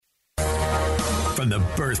from the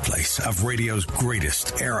birthplace of radio's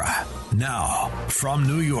greatest era. Now, from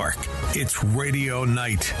New York, it's Radio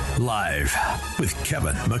Night Live with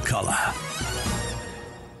Kevin McCullough.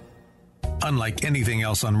 Unlike anything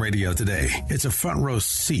else on radio today, it's a front row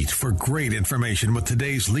seat for great information with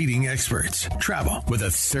today's leading experts. Travel with a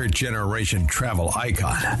third-generation travel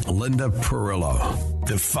icon, Linda Perillo.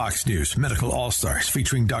 The Fox News Medical All-Stars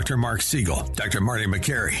featuring Dr. Mark Siegel, Dr. Marty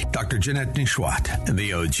McCary, Dr. Jeanette Nishwat, and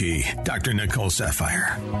the OG, Dr. Nicole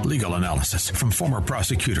Sapphire. Legal analysis from former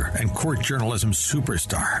prosecutor and court journalism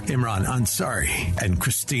superstar Imran Ansari and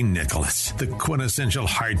Christine Nicholas. The quintessential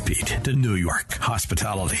heartbeat to New York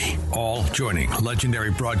hospitality. All joining legendary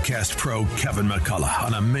broadcast pro Kevin McCullough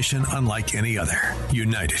on a mission unlike any other.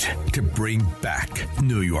 United to bring back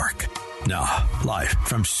New York. Now, live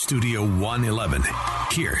from Studio 111,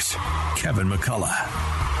 here's Kevin McCullough.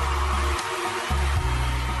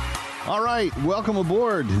 All right, welcome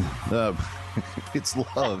aboard. It's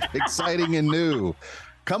love, exciting and new.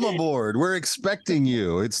 Come aboard. We're expecting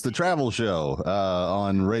you. It's the travel show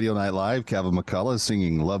on Radio Night Live. Kevin McCullough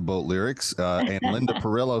singing Love Boat lyrics and Linda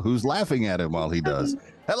Perillo, who's laughing at him while he does.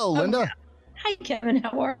 Hello, Linda. Hi, Kevin.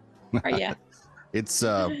 How are you? It's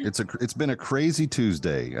been a crazy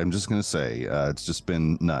Tuesday. I'm just going to say it's just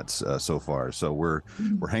been nuts so far. So we're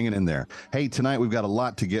hanging in there. Hey, tonight we've got a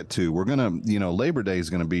lot to get to. We're going to, Labor Day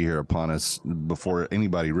is going to be here upon us before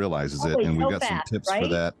anybody realizes it. And we've got some tips for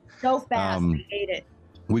that. So fast. I hate it.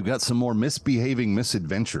 We've got some more misbehaving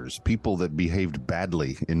misadventures, people that behaved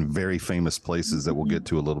badly in very famous places that we'll get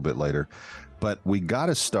to a little bit later. But we got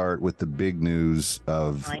to start with the big news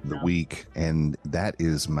of the week, and that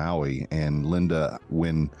is Maui. And Linda,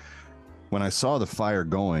 when I saw the fire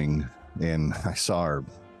going and I saw our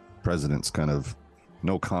president's kind of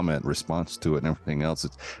no comment response to it and everything else,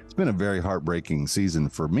 it's been a very heartbreaking season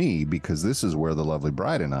for me because this is where the lovely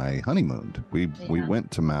bride and I honeymooned. We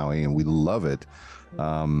went to Maui and we love it.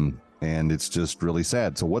 And it's just really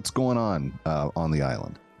sad. So what's going on the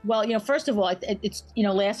island? Well, first of all, it's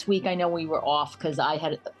last week I know we were off because I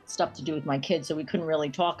had stuff to do with my kids, so we couldn't really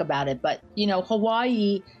talk about it. But,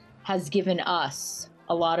 Hawaii has given us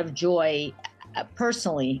a lot of joy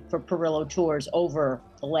personally for Perillo Tours over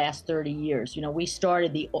the last 30 years. We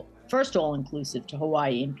started the first all-inclusive to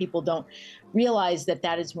Hawaii, and people don't realize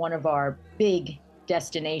that is one of our big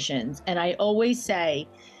destinations. And I always say,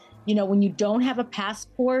 when you don't have a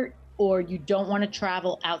passport or you don't want to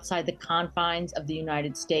travel outside the confines of the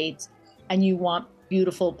United States and you want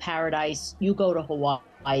beautiful paradise, you go to Hawaii.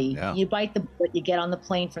 Yeah. You bite the bullet, you get on the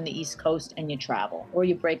plane from the East Coast and you travel, or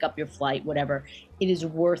you break up your flight, whatever. It is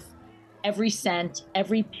worth every cent,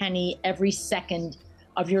 every penny, every second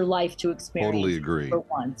of your life to experience. Totally agree. For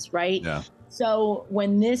once, right? Yeah. So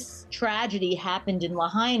when this tragedy happened in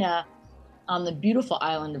Lahaina, on the beautiful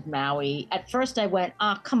island of Maui, at first I went,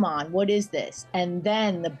 come on, what is this? And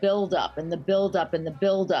then the buildup and the buildup and the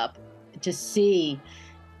buildup to see,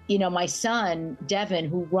 my son, Devin,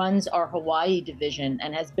 who runs our Hawaii division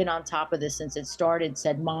and has been on top of this since it started,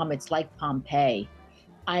 said, Mom, it's like Pompeii.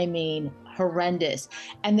 I mean, horrendous.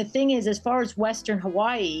 And the thing is, as far as Western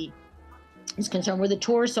Hawaii is concerned, where the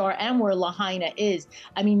tourists are and where Lahaina is,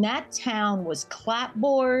 I mean, that town was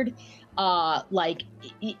clapboard.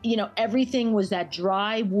 Everything was that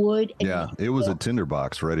dry wood. Yeah, it was a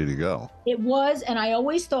tinderbox ready to go. It was, and I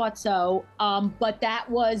always thought so. But that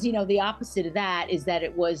was, the opposite of that is that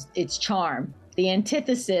it was its charm. The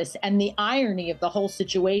antithesis and the irony of the whole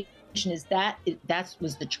situation is that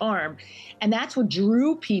was the charm. And that's what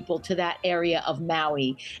drew people to that area of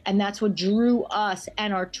Maui. And that's what drew us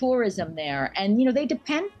and our tourism there. And, they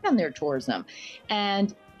depend on their tourism.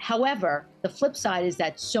 And however, the flip side is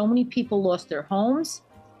that so many people lost their homes,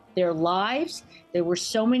 their lives. There were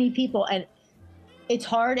so many people, and it's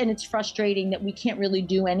hard and it's frustrating that we can't really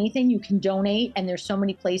do anything. You can donate, and there's so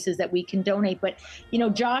many places that we can donate. But,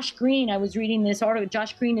 Josh Green, I was reading this article.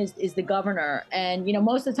 Josh Green is the governor. And,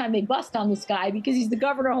 most of the time they bust on this guy because he's the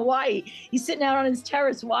governor of Hawaii. He's sitting out on his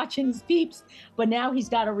terrace watching his peeps. But now he's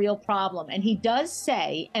got a real problem. And he does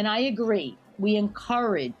say, and I agree, we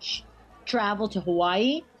encourage travel to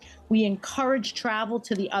Hawaii. We encourage travel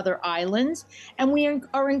to the other islands, and we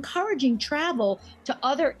are encouraging travel to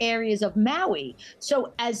other areas of Maui.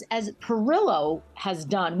 So as Perillo has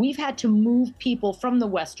done, we've had to move people from the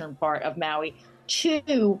western part of Maui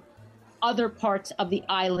to other parts of the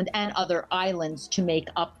island and other islands to make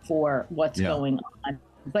up for what's going on.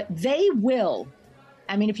 But they will.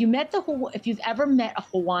 I mean, if you've ever met a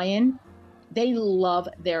Hawaiian, they love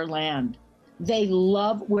their land. They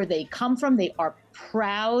love where they come from. They are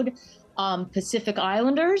proud Pacific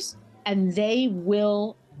Islanders, and they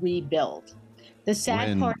will rebuild. The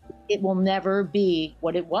sad part, it will never be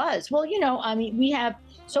what it was. Well, I mean, we have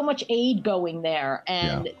so much aid going there,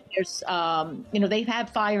 and there's, they have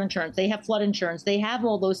fire insurance, they have flood insurance, they have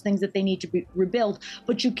all those things that they need to rebuild,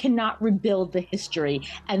 but you cannot rebuild the history,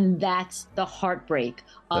 and that's the heartbreak.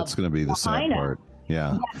 That's going to be the sad part.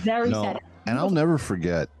 Yeah, very sad. And I'll never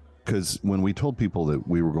forget, because when we told people that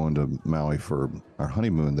we were going to Maui for our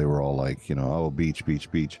honeymoon, they were all like, oh, beach, beach,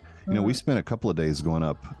 beach. We spent a couple of days going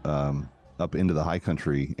up into the high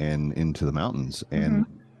country and into the mountains, and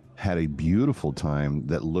had a beautiful time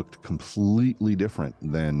that looked completely different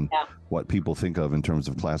than what people think of in terms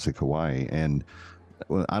of classic Hawaii. And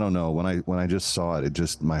I don't know, when I just saw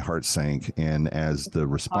it, my heart sank. And as the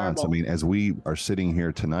response, I mean, as we are sitting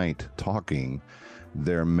here tonight talking,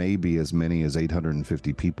 there may be as many as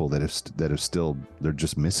 850 people that have still, they're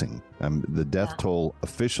just missing. The death toll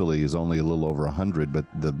officially is only a little over 100, but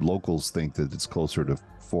the locals think that it's closer to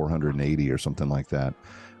 480 or something like that,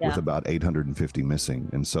 with about 850 missing.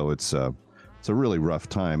 And so it's a really rough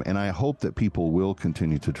time. And I hope that people will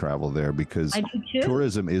continue to travel there, because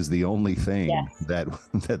tourism is the only thing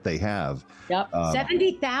that they have. Yep.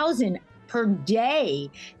 70,000 per day.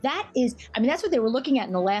 That is, I mean, that's what they were looking at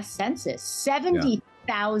in the last census,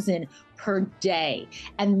 70,000 per day.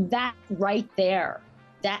 And that right there,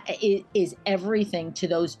 that is everything to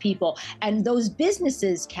those people. And those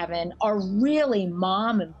businesses, Kevin, are really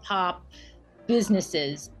mom and pop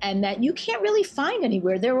businesses, and that you can't really find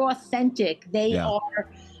anywhere. They're authentic. They are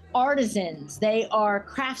artisans. They are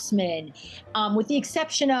craftsmen, with the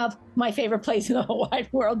exception of my favorite place in the whole wide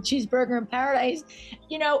world, Cheeseburger in Paradise.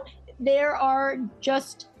 There are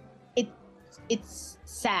just, it's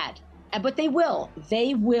sad, but they will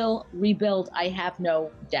rebuild. I have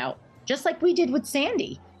no doubt. Just like we did with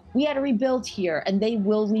Sandy, we had to rebuild here, and they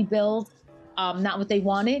will rebuild. Not what they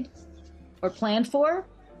wanted or planned for,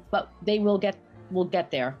 but we'll get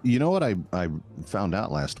there. You know what I found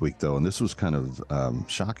out last week, though, and this was kind of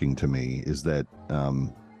shocking to me, is that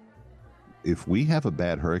if we have a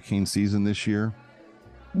bad hurricane season this year,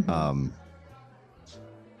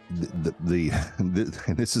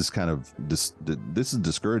 this is kind of this is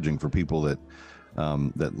discouraging for people that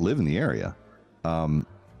live in the area. Our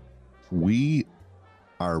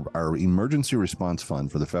emergency response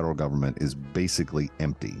fund for the federal government is basically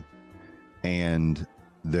empty, and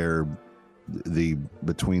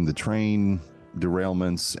between the train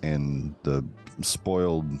derailments and the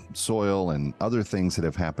spoiled soil and other things that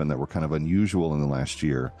have happened that were kind of unusual in the last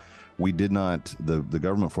year, we did not, the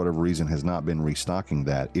government, for whatever reason, has not been restocking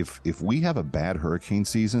that. If we have a bad hurricane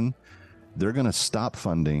season, they're going to stop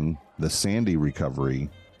funding the Sandy recovery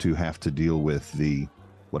to have to deal with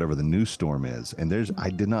whatever the new storm is. And I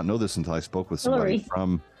did not know this until I spoke with somebody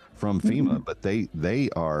from FEMA, but they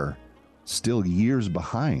are still years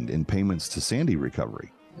behind in payments to Sandy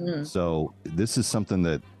recovery. So this is something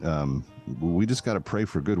that we just got to pray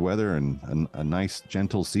for good weather and a nice,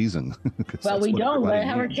 gentle season. Well, we don't.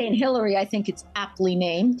 Hurricane Hillary, I think it's aptly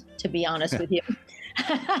named, to be honest with you.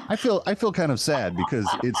 I feel kind of sad because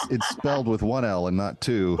it's spelled with one L and not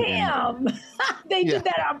two. Damn, they did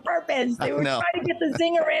that on purpose. They were trying to get the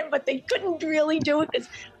zinger in, but they couldn't really do it because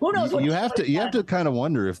who knows what you have to kind of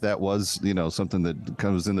wonder if that was something that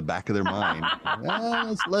comes in the back of their mind.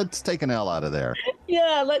 Let's take an L out of there.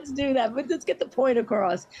 Yeah, let's do that. But let's get the point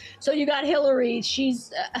across. So you got Hillary.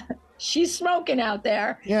 She's smoking out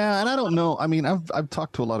there. Yeah, and I don't know. I mean, I've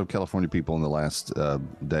talked to a lot of California people in the last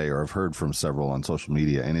day, or I've heard from several on social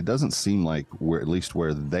media, and it doesn't seem like at least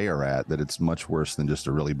where they are at, that it's much worse than just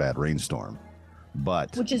a really bad rainstorm.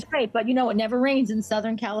 Which is great, but it never rains in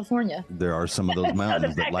Southern California. There are some of those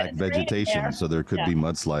mountains that lack vegetation, so there could be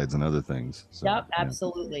mudslides and other things. So, yep,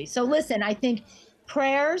 absolutely. So listen, I think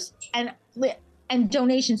prayers and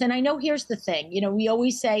donations, and I know here's the thing, we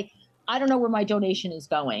always say, I don't know where my donation is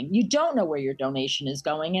going. You don't know where your donation is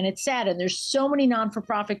going, and it's sad. And there's so many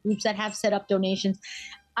non-for-profit groups that have set up donations.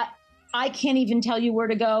 I can't even tell you where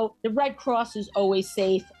to go. The Red Cross is always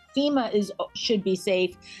safe. FEMA should be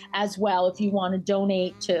safe as well. If you want to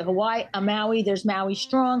donate to Hawaii, Maui, there's Maui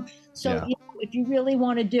Strong. So if you really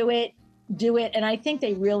want to do it. And I think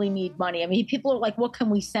they really need money. I mean, people are like, what can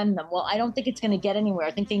we send them? Well, I don't think it's going to get anywhere.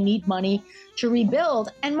 I think they need money to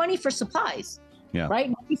rebuild and money for supplies. Yeah. Right?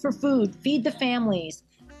 Money for food, feed the families.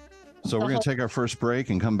 So we're going to take our first break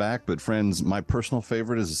and come back. But friends, my personal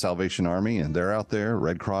favorite is the Salvation Army, and they're out there.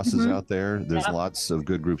 Red Cross is out there. There's lots of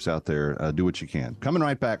good groups out there. Do what you can. Coming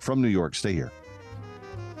right back from New York. Stay here.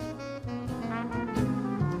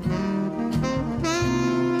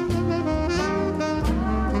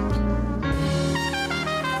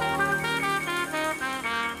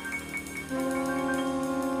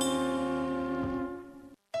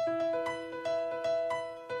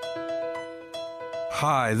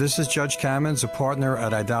 Hi, this is Judge Cammons, a partner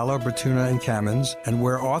at Idala, Bertuna & Cammons, and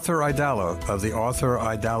where Arthur Idala of the Arthur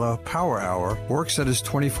Idala Power Hour works at his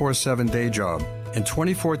 24/7 day job. In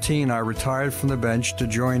 2014, I retired from the bench to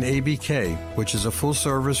join ABK, which is a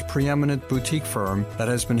full-service, preeminent boutique firm that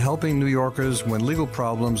has been helping New Yorkers when legal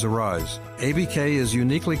problems arise. ABK is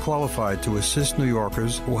uniquely qualified to assist New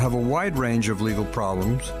Yorkers who have a wide range of legal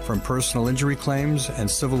problems, from personal injury claims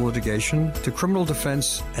and civil litigation to criminal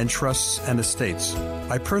defense and trusts and estates.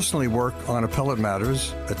 I personally work on appellate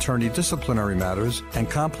matters, attorney disciplinary matters, and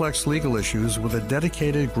complex legal issues with a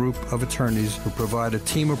dedicated group of attorneys who provide a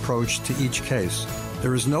team approach to each case.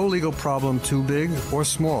 There is no legal problem too big or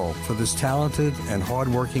small for this talented and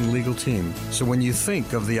hardworking legal team. So when you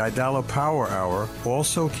think of the Idala Power Hour,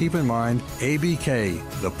 also keep in mind ABK,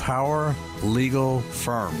 the Power Legal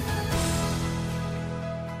Firm.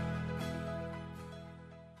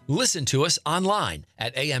 Listen to us online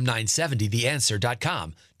at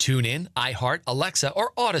am970theanswer.com. Tune in, iHeart, Alexa,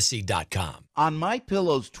 or Odyssey.com. On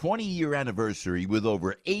MyPillow's 20-year anniversary with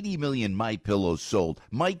over 80 million MyPillows sold,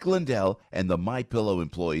 Mike Lindell and the MyPillow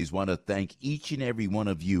employees want to thank each and every one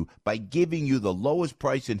of you by giving you the lowest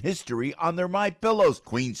price in history on their MyPillows.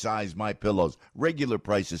 Queen-size MyPillows. Regular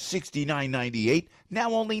price is $69.98,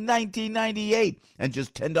 now only $19.98, and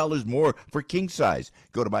just $10 more for king size.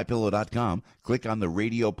 Go to MyPillow.com, click on the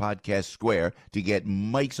radio podcast square to get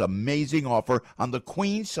Mike's amazing offer on the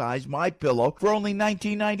queen-size MyPillow for only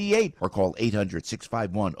 $19.98, or call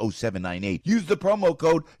 800-651-0798. Use the promo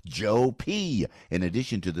code Joe P. In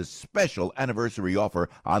addition to the special anniversary offer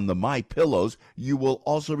on the MyPillows, you will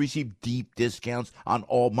also receive deep discounts on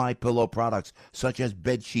all MyPillow products, such as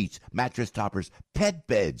bed sheets, mattress toppers, pet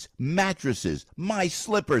beds, mattresses, my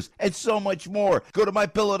slippers, and so much more. Go to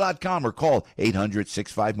MyPillow.com or call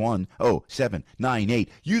 800-651-0798.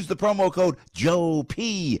 Use the promo code Joe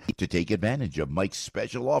P. to take advantage of Mike's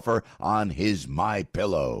special offer on his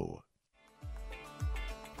MyPillow.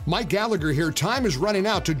 Mike Gallagher here. Time is running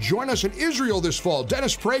out to join us in Israel this fall.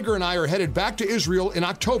 Dennis Prager and I are headed back to Israel in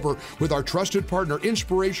October with our trusted partner,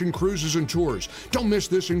 Inspiration Cruises and Tours. Don't miss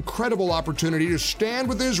this incredible opportunity to stand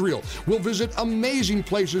with Israel. We'll visit amazing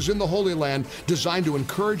places in the Holy Land designed to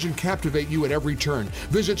encourage and captivate you at every turn.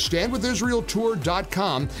 Visit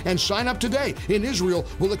standwithisraeltour.com and sign up today. In Israel,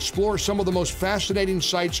 we'll explore some of the most fascinating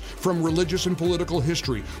sites from religious and political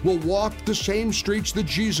history. We'll walk the same streets that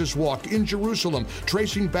Jesus walked in Jerusalem,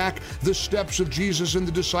 tracing back the steps of Jesus and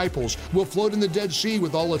the disciples. We'll float in the Dead Sea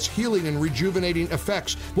with all its healing and rejuvenating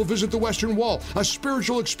effects. We'll visit the Western Wall, a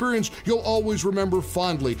spiritual experience you'll always remember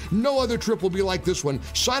fondly. No other trip will be like this one.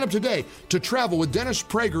 Sign up today to travel with Dennis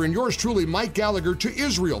Prager and yours truly, Mike Gallagher, to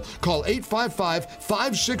Israel. Call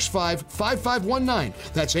 855-565-5519.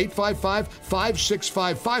 That's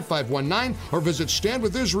 855-565-5519, or visit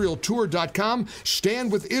standwithisraeltour.com,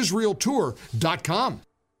 standwithisraeltour.com.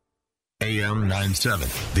 AM 97,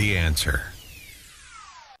 The Answer.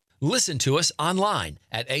 Listen to us online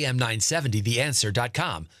at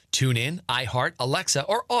am970theanswer.com. Tune in, iHeart, Alexa,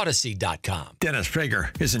 or Odyssey.com. Dennis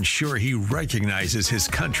Prager isn't sure he recognizes his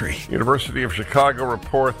country. University of Chicago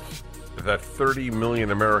reports that 30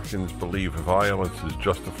 million Americans believe violence is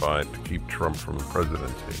justified to keep Trump from the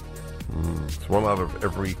presidency. It's 1 out of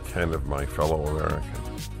every 10 of my fellow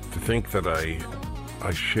Americans. To think that I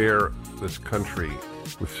share this country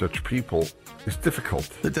with such people is difficult.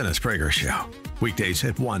 The Dennis Prager Show. Weekdays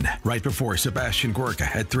at 1, right before Sebastian Gorka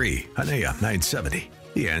at 3 on AM 970.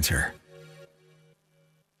 The Answer.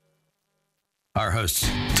 Our hosts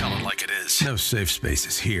tell it like it is. No safe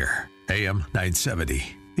spaces here. AM 970.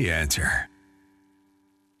 The Answer.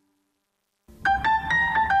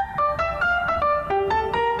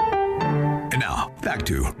 And now, back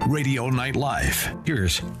to Radio Night Live.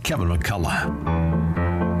 Here's Kevin McCullough.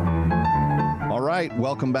 All right,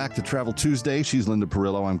 welcome back to Travel Tuesday. She's Linda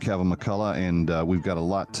Perillo. I'm Kevin McCullough, and we've got a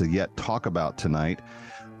lot to yet talk about tonight.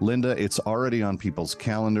 Linda, it's already on people's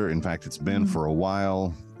calendar. In fact, it's been for a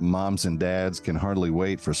while. Moms and dads can hardly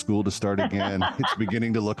wait for school to start again. It's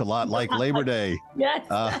beginning to look a lot like Labor Day. Yes.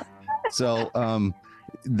 But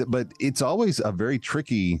it's always a very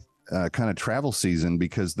tricky kind of travel season,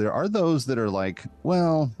 because there are those that are like,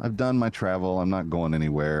 well, I've done my travel. I'm not going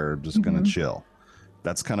anywhere. I'm just going to chill.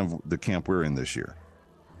 That's kind of the camp we're in this year.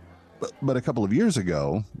 But a couple of years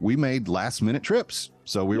ago, we made last minute trips.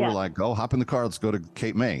 So we were like, oh, hop in the car. Let's go to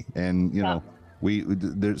Cape May. And, you know,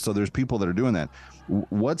 so there's people that are doing that.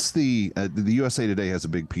 What's the USA Today has a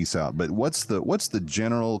big piece out, but what's the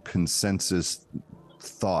general consensus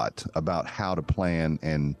thought about how to plan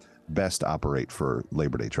and best operate for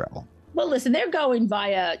Labor Day travel? Well, listen, they're going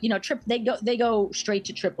via, they go straight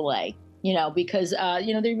to AAA. because,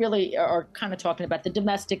 they really are kind of talking about the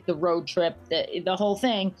domestic, the road trip, the whole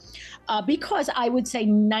thing, because I would say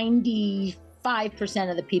 95%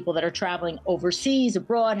 of the people that are traveling overseas,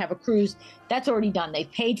 abroad, have a cruise, that's already done.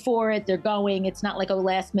 They've paid for it. They're going. It's not like,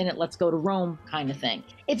 last minute, let's go to Rome kind of thing.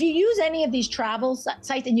 If you use any of these travel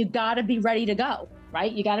sites, then you got to be ready to go,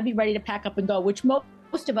 right? You got to be ready to pack up and go, which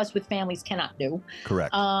most of us with families cannot do.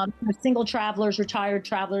 Correct. Single travelers, retired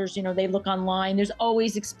travelers, they look online. There's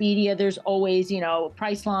always Expedia. There's always,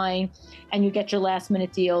 Priceline, and you get your last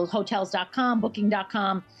minute deals. Hotels.com,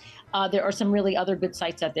 Booking.com. There are some really other good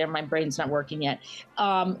sites out there. My brain's not working yet.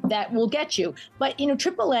 That will get you. But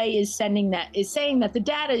AAA is saying that the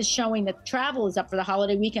data is showing that travel is up for the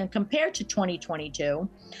holiday weekend compared to 2022.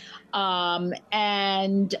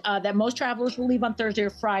 And that most travelers will leave on Thursday or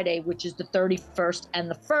Friday, which is the 31st and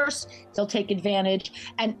the 1st. They'll take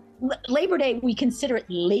advantage. And Labor Day, we consider it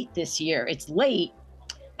late this year. It's late.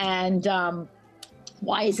 And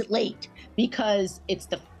why is it late? Because it's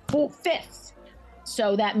the 5th.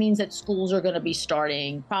 So that means that schools are going to be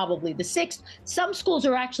starting probably the 6th. Some schools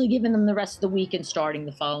are actually giving them the rest of the week and starting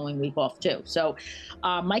the following week off too. So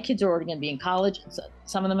my kids are already going to be in college,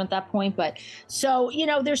 some of them at that point. But so,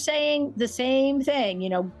 they're saying the same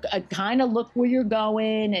thing, kind of look where you're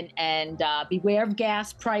going and beware of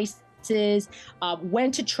gas prices,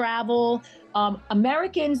 when to travel.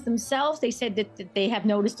 Americans themselves, they said that they have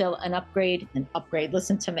noticed an upgrade,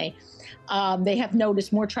 listen to me. They have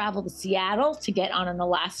noticed more travel to Seattle to get on an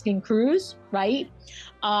Alaskan cruise, right?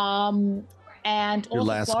 And your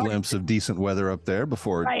last glimpse of decent weather up there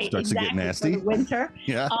before it starts to get nasty. For the winter.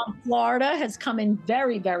 Yeah. Florida has come in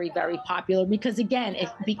very, very, very popular because, again, it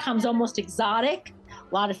becomes almost exotic.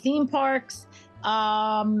 A lot of theme parks.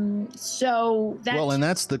 So that's and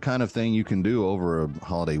that's the kind of thing you can do over a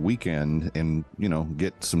holiday weekend and,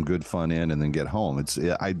 get some good fun in and then get home.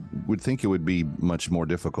 I would think it would be much more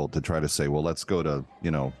difficult to try to say, well, let's go to,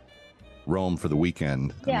 Rome for the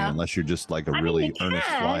weekend. Yeah. Unless you're just like a really earnest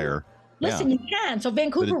flyer. Listen, you can. So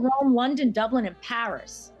Vancouver, Rome, London, Dublin, and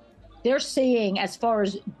Paris. They're seeing, as far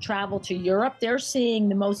as travel to Europe, they're seeing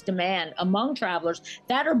the most demand among travelers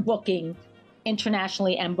that are booking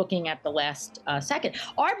internationally and booking at the last second.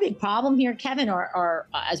 Our big problem here, Kevin, are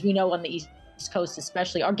as we know on the East Coast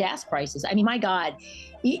especially, our gas prices. I mean, my God,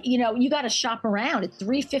 you got to shop around at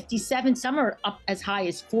 $3.57. Some are up as high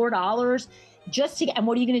as $4 just to get. And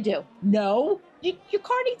what are you going to do? No, your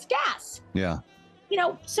car needs gas. Yeah.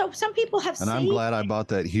 So some people have. And I'm glad I bought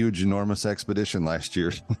that huge, enormous Expedition last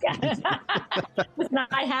year.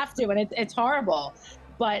 I have to, and it's horrible.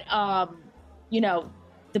 But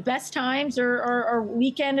the best times are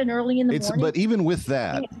weekend and early in the morning. But even with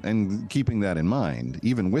that, and keeping that in mind,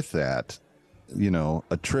 even with that,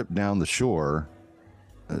 a trip down the shore,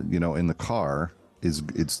 in the car it's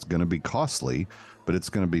going to be costly, but it's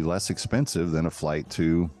going to be less expensive than a flight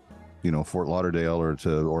to, Fort Lauderdale or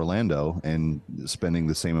to Orlando and spending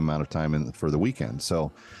the same amount of time for the weekend.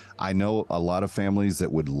 So I know a lot of families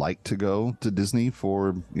that would like to go to Disney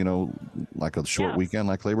for, like a short weekend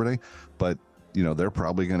like Labor Day, but they're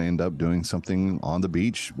probably going to end up doing something on the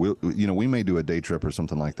beach. We may do a day trip or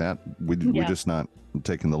something like that. We're just not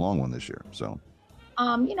taking the long one this year. So,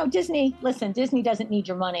 Disney, listen, Disney doesn't need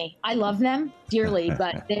your money. I love them dearly,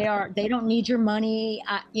 but they don't need your money,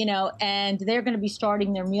 and they're going to be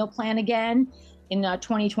starting their meal plan again in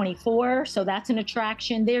 2024. So that's an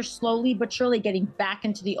attraction. They're slowly but surely getting back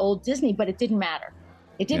into the old Disney, but it didn't matter.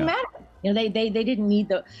 It didn't matter. They didn't need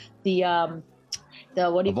the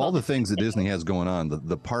of all the things that Disney has going on,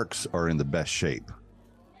 the parks are in the best shape.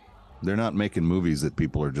 They're not making movies that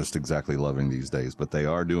people are just exactly loving these days, but they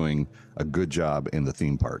are doing a good job in the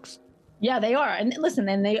theme parks. Yeah, they are. And listen,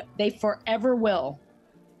 and they forever will.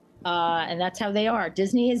 And that's how they are.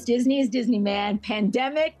 Disney is Disney, man.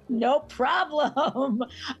 Pandemic, no problem.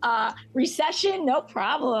 Recession, no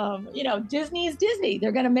problem. Disney is Disney.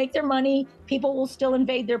 They're going to make their money. People will still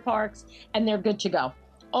invade their parks, and they're good to go.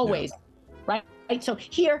 Always. Yeah. Right? So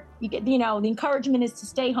here you get, the encouragement is to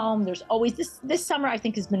stay home. There's always this summer, I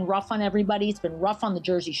think, has been rough on everybody. It's been rough on the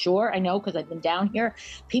Jersey Shore. I know, because I've been down here.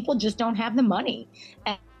 People just don't have the money.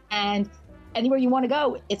 And anywhere you want to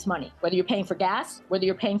go, it's money. Whether you're paying for gas, whether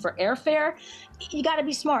you're paying for airfare, you got to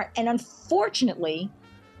be smart. And unfortunately,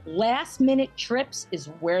 last minute trips is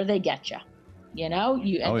where they get you. You end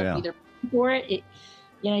up either paying for it.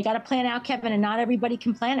 You got to plan out, Kevin, and not everybody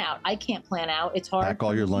can plan out. I can't plan out. It's hard. Pack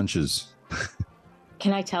all your lunches.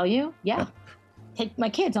 Can I tell you? Yeah. Take my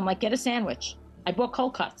kids. I'm like, get a sandwich. I bought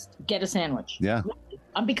cold cuts. Get a sandwich. Yeah.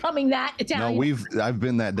 I'm becoming that Italian. No, I've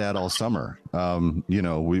been that dad all summer. We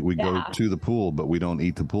go to the pool, but we don't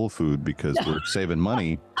eat the pool food because we're saving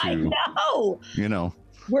money. I know.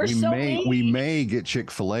 We may get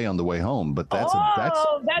Chick-fil-A on the way home, but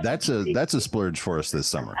that's a splurge for us this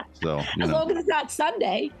summer. So as long as it's not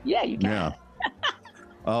Sunday, you can. Yeah.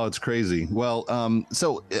 Oh, it's crazy. Well,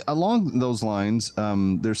 so along those lines,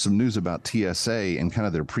 there's some news about TSA and kind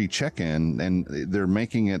of their pre-check-in, and they're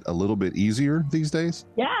making it a little bit easier these days.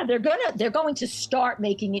 Yeah, they're going to start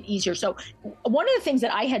making it easier. So one of the things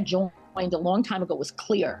that I had joined a long time ago was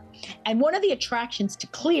Clear. And one of the attractions to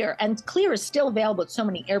Clear, and Clear is still available at so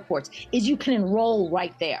many airports, is you can enroll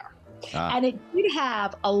right there. And it did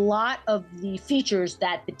have a lot of the features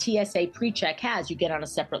that the TSA PreCheck has. You get on a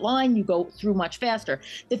separate line, you go through much faster.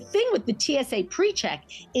 The thing with the TSA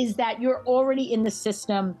PreCheck is that you're already in the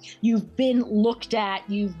system. You've been looked at,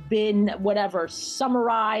 you've been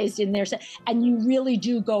summarized in there, and you really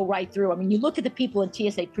do go right through. I mean, you look at the people in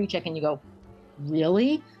TSA PreCheck and you go,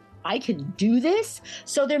 really? I can do this?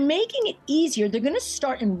 So they're making it easier. They're going to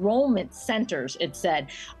start enrollment centers, it said,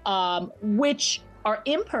 which are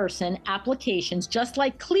in-person applications, just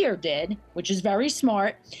like Clear did, which is very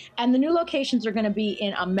smart. And the new locations are going to be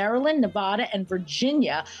in Maryland, Nevada, and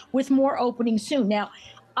Virginia, with more openings soon. Now,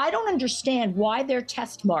 I don't understand why their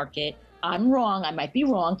test market, I'm wrong, I might be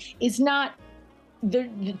wrong, is not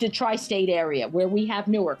the tri-state area where we have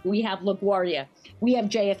Newark, we have LaGuardia, we have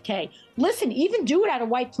JFK. Listen, even do it out of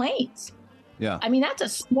White Plains. Yeah. I mean, that's a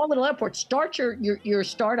small little airport. Start your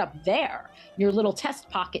startup there, your little test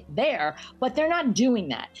pocket there, but they're not doing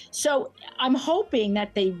that. So I'm hoping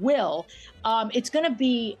that they will. It's going to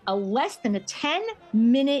be a less than a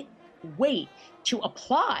 10-minute wait to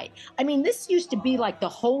apply. I mean, this used to be like the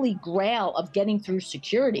holy grail of getting through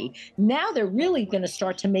security. Now they're really going to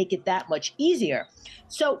start to make it that much easier.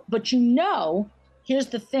 So, but here's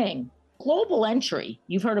the thing. Global entry,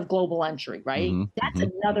 you've heard of global entry, right? Mm-hmm,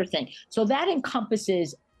 That's another thing. So that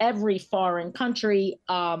encompasses every foreign country.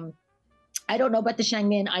 I don't know about the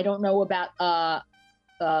Schengen. I don't know about,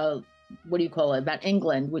 about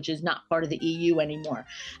England, which is not part of the EU anymore.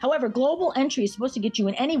 However, global entry is supposed to get you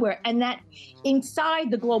in anywhere. And that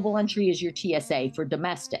inside the global entry is your TSA for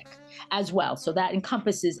domestic as well. So that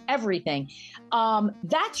encompasses everything.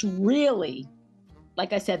 That's really,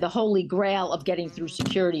 like I said, the holy grail of getting through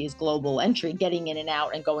security is global entry, getting in and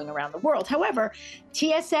out and going around the world. However,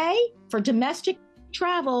 TSA for domestic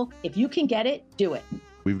travel, if you can get it, do it.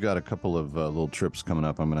 We've got a couple of little trips coming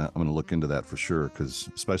up. I'm gonna look into that for sure, because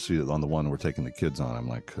especially on the one we're taking the kids on, I'm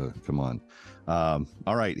like, come on.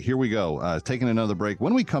 All right, here we go. Taking another break.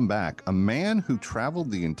 When we come back, a man who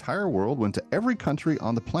traveled the entire world, went to every country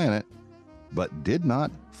on the planet, but did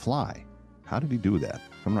not fly. How did he do that?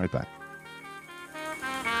 Come right back.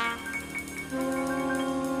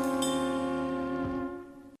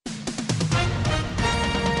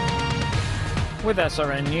 With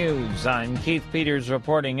SRN News, I'm Keith Peters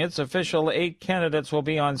reporting it's official. 8 candidates will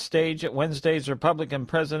be on stage at Wednesday's Republican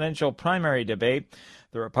presidential primary debate.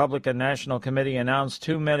 The Republican National Committee announced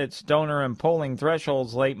 2 minutes donor and polling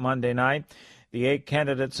thresholds late Monday night. The 8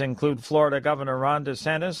 candidates include Florida Governor Ron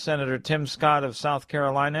DeSantis, Senator Tim Scott of South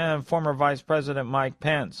Carolina, and former Vice President Mike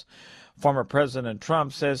Pence. Former President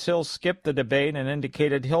Trump says he'll skip the debate and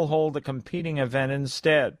indicated he'll hold a competing event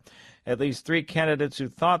instead. At least 3 candidates who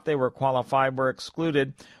thought they were qualified were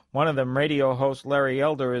excluded. One of them, radio host Larry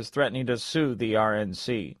Elder, is threatening to sue the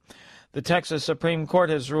RNC. The Texas Supreme Court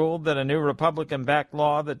has ruled that a new Republican-backed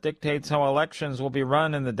law that dictates how elections will be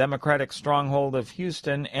run in the Democratic stronghold of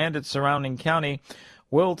Houston and its surrounding county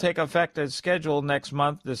will take effect as scheduled next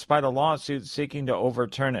month, despite a lawsuit seeking to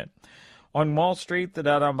overturn it. On Wall Street, the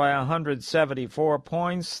Dow down by 174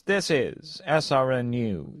 points. This is SRN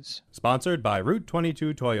News. Sponsored by Route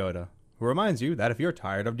 22 Toyota, who reminds you that if you're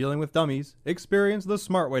tired of dealing with dummies, experience the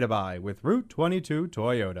smart way to buy with Route 22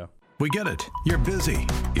 Toyota. We get it. You're busy.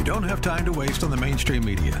 You don't have time to waste on the mainstream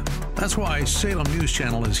media. That's why Salem News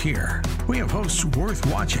Channel is here. We have hosts worth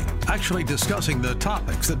watching, actually discussing the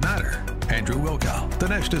topics that matter. Andrew Wilkow,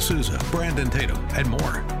 Dinesh D'Souza, Brandon Tatum, and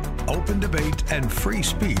more. Open debate and free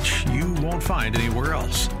speech you won't find anywhere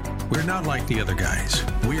else. We're not like the other guys.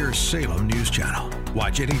 We're Salem News Channel.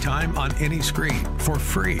 Watch anytime on any screen for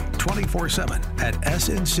free 24/7 at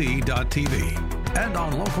snc.tv and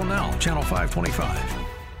on Local Now, Channel 525.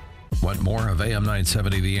 Want more of AM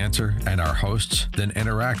 970 The Answer and our hosts? Then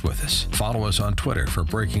interact with us. Follow us on Twitter for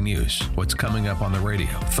breaking news, what's coming up on the radio,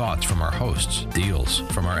 thoughts from our hosts, deals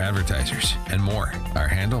from our advertisers, and more. Our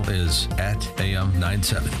handle is @AM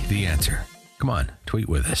 970 The Answer. Come on, tweet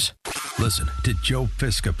with us. Listen to Joe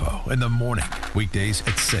Piscopo in the morning, weekdays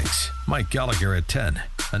at 6. Mike Gallagher at 10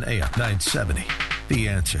 on AM 970. The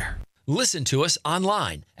Answer. Listen to us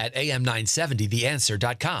online at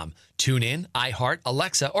am970theanswer.com. Tune in, iHeart,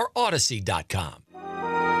 Alexa, or Odyssey.com.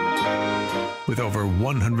 With over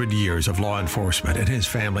 100 years of law enforcement in his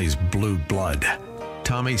family's blue blood,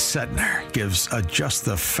 Tommy Setner gives a just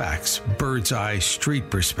the facts, bird's eye street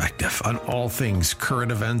perspective on all things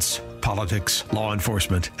current events, politics, law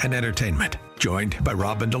enforcement, and entertainment. Joined by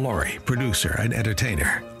Robin DeLore, producer and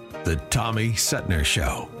entertainer. The Tommy Setner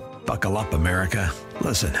Show. Buckle up, America.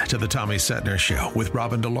 Listen to The Tommy Setner Show with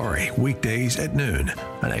Robin DeLore weekdays at noon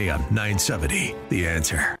on AM 970. The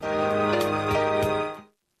Answer.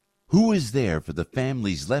 Who is there for the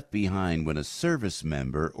families left behind when a service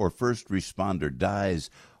member or first responder dies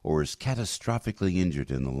or is catastrophically injured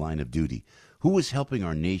in the line of duty? Who is helping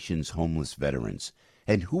our nation's homeless veterans?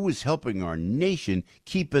 And who is helping our nation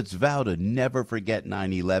keep its vow to never forget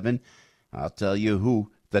 9/11? I'll tell you who.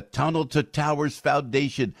 The Tunnel to Towers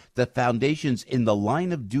Foundation. The foundation's in the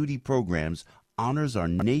line of duty programs honors our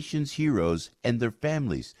nation's heroes and their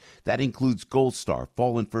families. That includes Gold Star,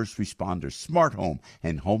 Fallen First Responders, Smart Home,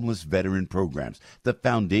 and homeless veteran programs. The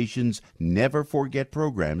foundation's Never Forget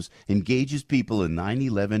programs engages people in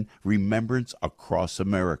 9/11 remembrance across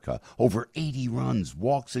America. Over 80 runs,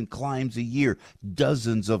 walks, and climbs a year,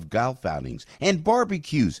 dozens of golf outings, and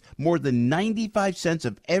barbecues. More than 95 cents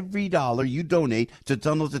of every dollar you donate to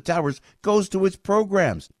Tunnel to Towers goes to its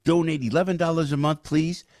programs. Donate $11 a month,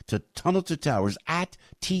 please, to Tunnel to Towers at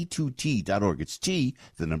T2T.org. It's T,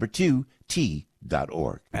 the number 2,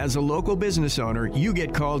 T.org. As a local business owner, you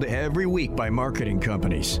get called every week by marketing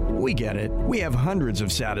companies. We get it. We have hundreds of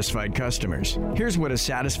satisfied customers. Here's what a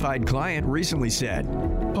satisfied client recently said.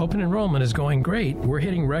 Open enrollment is going great. We're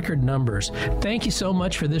hitting record numbers. Thank you so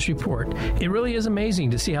much for this report. It really is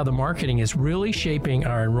amazing to see how the marketing is really shaping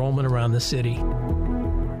our enrollment around the city.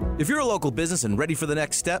 If you're a local business and ready for the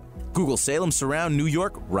next step, Google Salem Surround New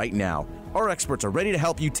York right now. Our experts are ready to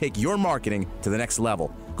help you take your marketing to the next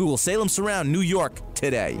level. Google Salem Surround New York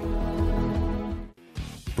today.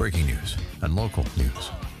 Breaking news and local news.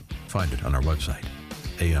 Find it on our website,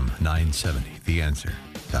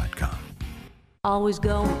 am970theanswer.com. Always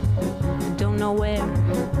going, don't know where.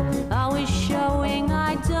 Always showing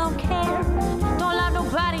I don't care. Don't love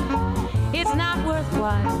nobody, it's not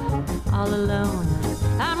worthwhile. All alone,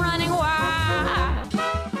 I'm running wild.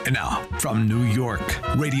 And now, from New York,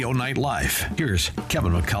 Radio Night Live, here's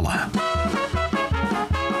Kevin McCullough.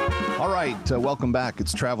 All right, welcome back.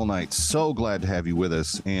 It's Travel Night. So glad to have you with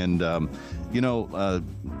us. And, Linda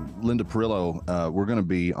Perillo, we're going to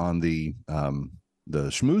be on the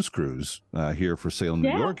Schmooze Cruise here for Salem, New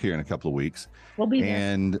York here in a couple of weeks. We'll be there.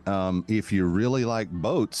 And if you really like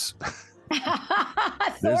boats...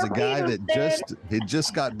 There's a guy that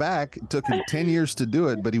just got back. It took him 10 years to do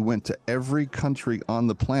it, but he went to every country on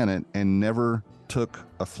the planet and never took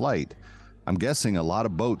a flight. I'm guessing a lot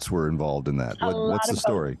of boats were involved in that. What's the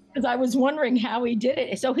story? Because I was wondering how he did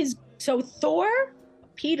it. So Thor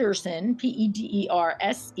Pedersen,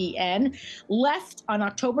 Pedersen, left on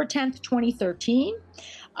October 10th, 2013.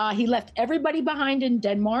 He left everybody behind in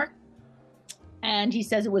Denmark. And he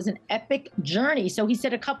says it was an epic journey. So he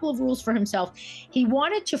set a couple of rules for himself. He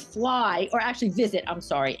wanted to visit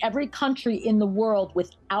every country in the world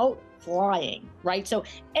without flying, right? So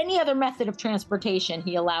any other method of transportation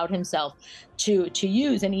he allowed himself to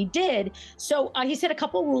use, and he did. So he set a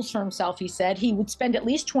couple of rules for himself. He said he would spend at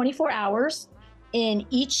least 24 hours in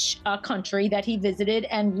each country that he visited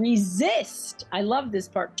and resist, I love this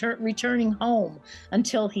part, returning home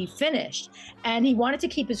until he finished. And he wanted to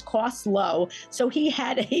keep his costs low. So he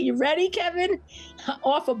had, you ready, Kevin?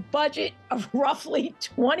 Off a budget of roughly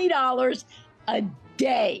 $20 a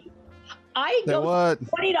day. I go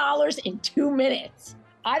 $20 in 2 minutes.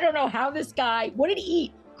 I don't know how this guy, what did he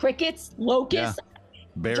eat? Crickets, locusts? Yeah.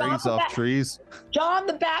 Berries off trees. John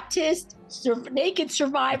the Baptist, Naked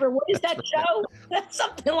Survivor. What is that show? That's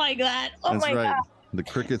something like that. Oh, that's my right. God. The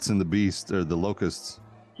crickets and the beast, or the locusts.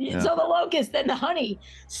 Yeah. So the locusts and the honey.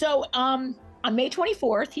 So on May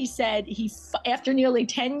 24th, he said after nearly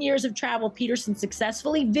 10 years of travel, Peterson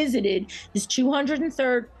successfully visited his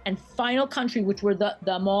 203rd and final country, which were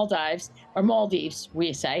the Maldives,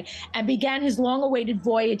 we say, and began his long-awaited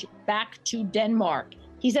voyage back to Denmark.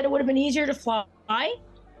 He said it would have been easier to fly,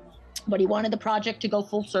 but he wanted the project to go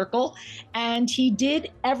full circle, and he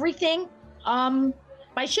did everything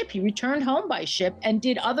by ship. He returned home by ship and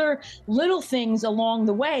did other little things along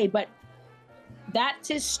the way, but that's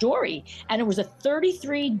his story. And it was a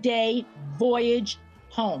 33-day voyage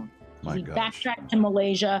home. He backtracked to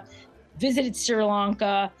Malaysia, visited Sri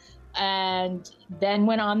Lanka, and then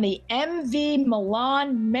went on the MV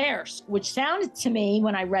Milan Maersk, which sounded to me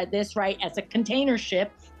when I read this right as a container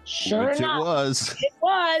ship. Sure Which enough, it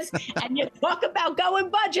was. And you talk about going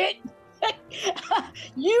budget.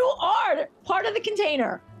 You are part of the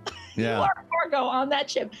container. Yeah. You are cargo on that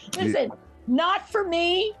ship. Listen, not for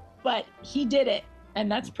me, but he did it,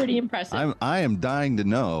 and that's pretty impressive. I am dying to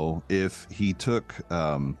know if he took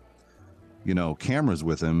cameras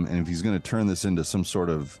with him, and if he's going to turn this into some sort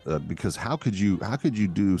of because how could you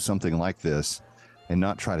do something like this and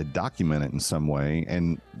not try to document it in some way?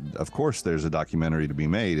 And of course there's a documentary to be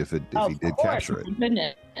made if he did capture it.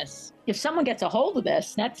 Goodness. If someone gets a hold of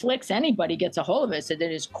this, Netflix, anybody gets a hold of this, it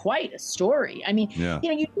is quite a story. I mean,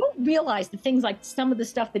 you don't realize the things like some of the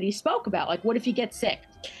stuff that he spoke about, like what if he gets sick?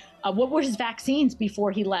 What were his vaccines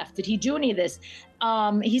before he left? Did he do any of this?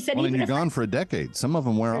 He said, well, and you're gone for a decade. Some of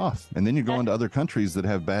them wear off, and then you're going to other countries that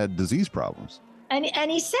have bad disease problems. And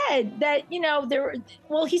he said that, he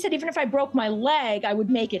said, even if I broke my leg, I would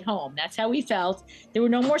make it home. That's how he felt. There were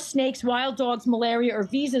no more snakes, wild dogs, malaria, or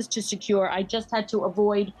visas to secure. I just had to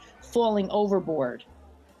avoid falling overboard.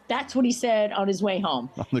 That's what he said on his way home.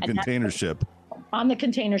 On the container ship. On the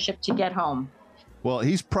container ship to get home. Well,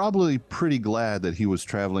 he's probably pretty glad that he was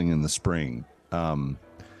traveling in the spring.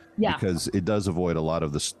 Because it does avoid a lot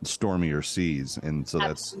of the stormier seas. And so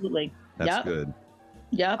that's good.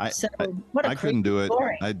 Yep. I couldn't do it.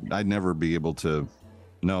 I'd never be able to.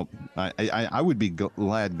 No, I would be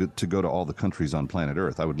glad to go to all the countries on planet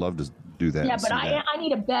Earth. I would love to do that. Yeah, but I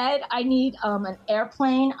need a bed. I need an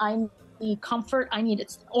airplane. I need comfort. I need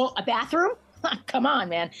a bathroom. Come on,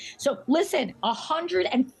 man. So listen,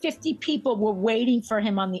 150 people were waiting for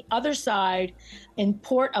him on the other side in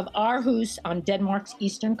port of Aarhus on Denmark's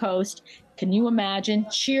eastern coast. Can you imagine?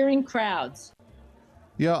 Cheering crowds.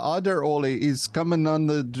 Yeah, other Ole is coming on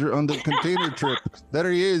the container trip.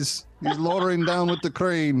 There he is. He's lowering down with the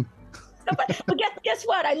crane. But guess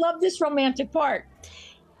what? I love this romantic part.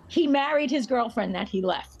 He married his girlfriend that he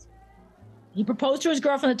left. He proposed to his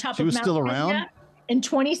girlfriend at the top of Mount She was still around? In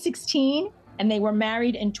 2016, and they were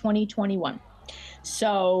married in 2021.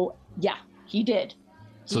 So, yeah, he did.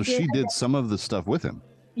 She did some of the stuff with him.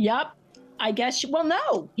 Yep. I guess. Well,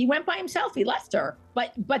 no, he went by himself. He left her.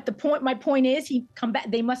 But my point is, he come back.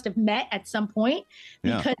 They must have met at some point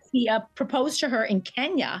because he proposed to her in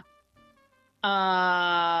Kenya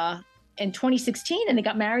in 2016, and they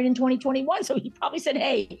got married in 2021. So he probably said,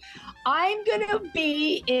 "Hey, I'm gonna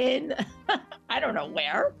be in I don't know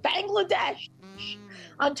where, Bangladesh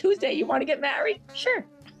on Tuesday. You want to get married? Sure."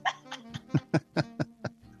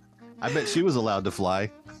 I bet she was allowed to fly.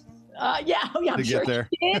 I'm sure there.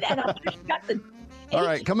 she did, and I'm sure she got the. All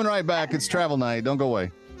right, coming right back. It's Travel Night. Don't go away.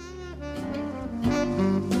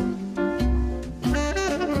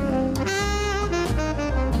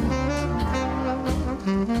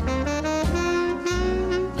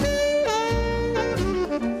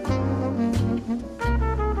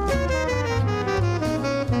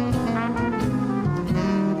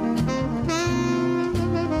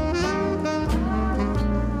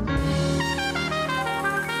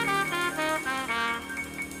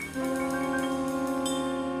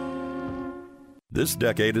 This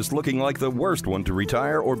decade is looking like the worst one to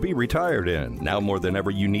retire or be retired in. Now more than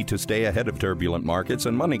ever, you need to stay ahead of turbulent markets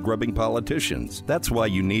and money-grubbing politicians. That's why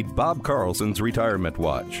you need Bob Carlson's Retirement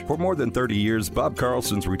Watch. For more than 30 years, Bob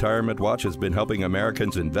Carlson's Retirement Watch has been helping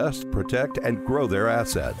Americans invest, protect, and grow their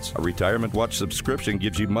assets. A Retirement Watch subscription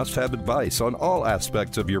gives you must-have advice on all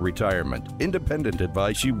aspects of your retirement. Independent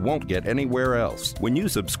advice you won't get anywhere else. When you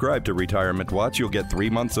subscribe to Retirement Watch, you'll get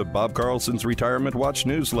 3 months of Bob Carlson's Retirement Watch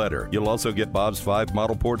newsletter. You'll also get Bob's 5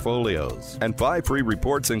 model portfolios and 5 free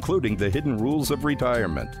reports, including the hidden rules of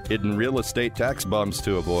retirement, hidden real estate tax bumps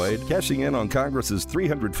to avoid, cashing in on Congress's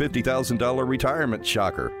 $350,000 retirement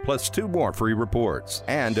shocker, plus 2 more free reports,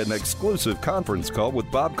 and an exclusive conference call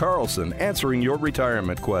with Bob Carlson answering your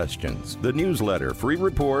retirement questions. The newsletter, free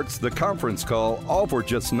reports, the conference call, all for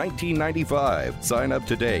just $19.95. Sign up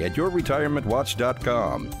today at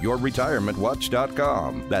yourretirementwatch.com.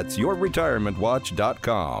 Yourretirementwatch.com. That's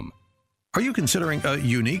yourretirementwatch.com. Are you considering a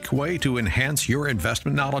unique way to enhance your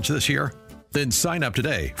investment knowledge this year? Then sign up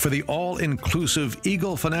today for the all-inclusive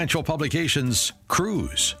Eagle Financial Publications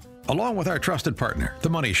Cruise. Along with our trusted partner, The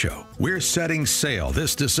Money Show, we're setting sail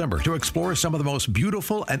this December to explore some of the most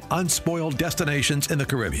beautiful and unspoiled destinations in the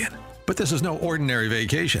Caribbean. But this is no ordinary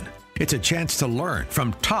vacation. It's a chance to learn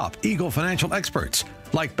from top Eagle financial experts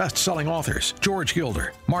like best-selling authors George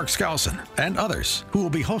Gilder, Mark Skousen, and others who will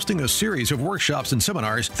be hosting a series of workshops and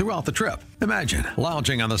seminars throughout the trip. Imagine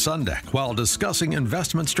lounging on the sun deck while discussing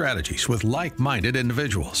investment strategies with like-minded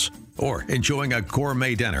individuals. or enjoying a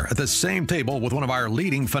gourmet dinner at the same table with one of our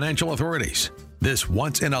leading financial authorities. This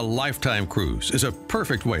once-in-a-lifetime cruise is a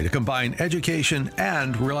perfect way to combine education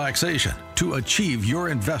and relaxation to achieve your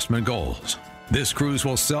investment goals. This cruise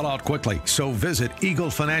will sell out quickly, so visit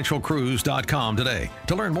eaglefinancialcruise.com today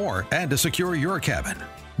to learn more and to secure your cabin.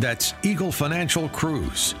 That's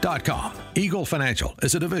eaglefinancialcruise.com. Eagle Financial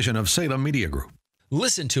is a division of Salem Media Group.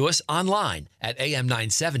 Listen to us online at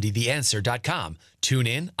am970theanswer.com. Tune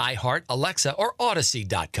in, iHeart, Alexa, or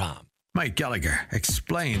Odyssey.com. Mike Gallagher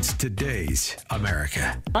explains today's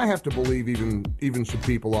America. I have to believe even some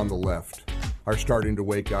people on the left are starting to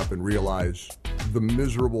wake up and realize the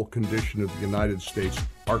miserable condition of the United States.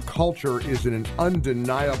 Our culture is in an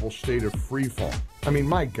undeniable state of freefall. I mean,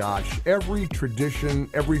 my gosh, every tradition,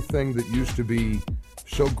 everything that used to be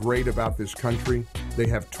so great about this country, they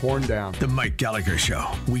have torn down. The Mike Gallagher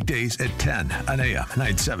Show, weekdays at 10 on AM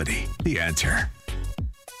 970. The Answer.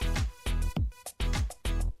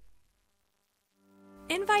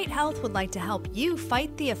 Invite Health would like to help you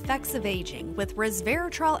fight the effects of aging with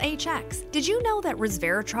resveratrol HX. Did you know that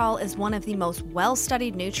resveratrol is one of the most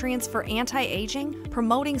well-studied nutrients for anti-aging,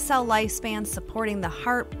 promoting cell lifespan, supporting the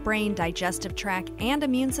heart, brain, digestive tract, and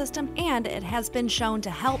immune system, and it has been shown to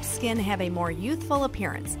help skin have a more youthful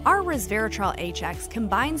appearance. Our resveratrol HX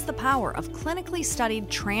combines the power of clinically studied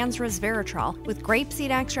trans resveratrol with grapeseed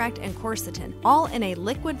extract and quercetin, all in a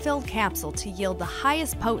liquid-filled capsule to yield the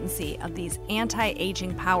highest potency of these anti-aging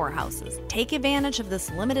powerhouses. Take advantage of this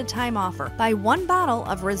limited time offer. Buy one bottle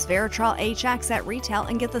of resveratrol HX at retail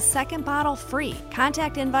and get the second bottle free.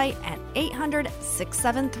 Contact Invite at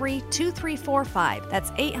 800-673-2345. That's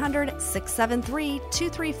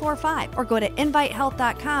 800-673-2345. Or go to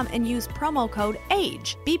invitehealth.com and use promo code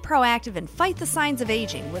AGE. Be proactive and fight the signs of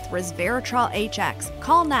aging with resveratrol HX.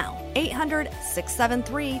 Call now,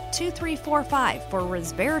 800-673-2345 for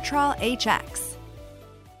resveratrol HX.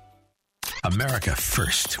 America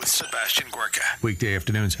First with Sebastian Gorka. Weekday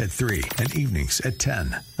afternoons at 3 and evenings at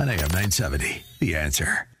 10 on AM 970. The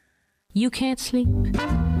Answer. You can't sleep.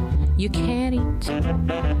 You can't eat.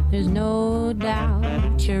 There's no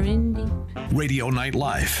doubt you're in deep. Radio Night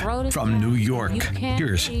Live from New York.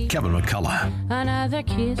 Here's Kevin McCullough. Another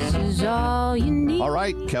kiss is all you need. All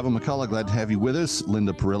right, Kevin McCullough, glad to have you with us.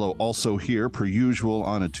 Linda Perillo also here, per usual,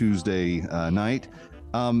 on a Tuesday night.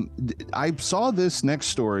 I saw this next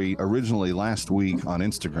story originally last week on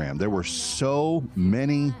Instagram. There were so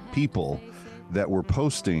many people that were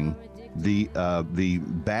posting the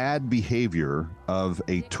bad behavior of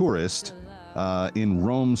a tourist in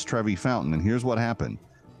Rome's Trevi Fountain. And here's what happened.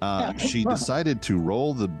 She decided to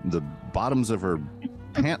roll the bottoms of her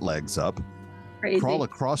pant legs up, crawl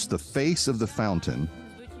across the face of the fountain,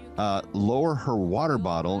 lower her water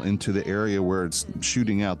bottle into the area where it's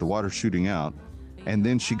shooting out, the water's shooting out, and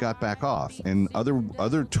then she got back off. And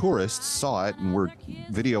other tourists saw it and were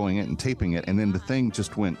videoing it and taping it, and then the thing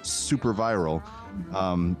just went super viral.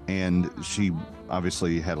 And she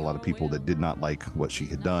obviously had a lot of people that did not like what she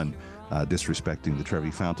had done, disrespecting the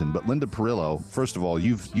Trevi Fountain. But Linda Perillo, first of all,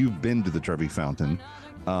 you've been to the Trevi Fountain.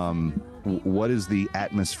 What is the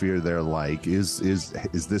atmosphere there like? Is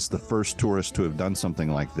this the first tourist to have done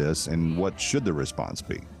something like this, and what should the response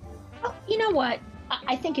be? Well, you know what?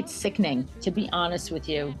 I think it's sickening, to be honest with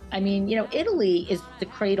you. I mean, Italy is the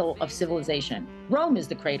cradle of civilization. Rome is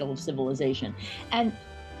the cradle of civilization. And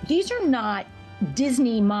these are not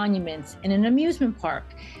Disney monuments in an amusement park.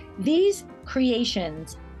 These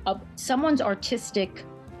creations of someone's artistic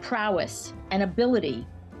prowess and ability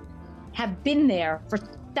have been there for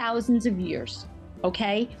thousands of years,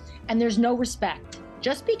 okay? And there's no respect.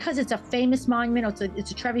 Just because it's a famous monument, it's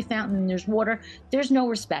a Trevi Fountain and there's water, there's no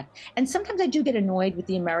respect. And sometimes I do get annoyed with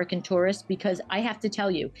the American tourists, because I have to tell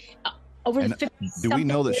you, over the 50 do we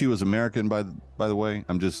know that she was American, by the way?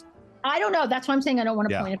 I don't know. That's why I'm saying I don't want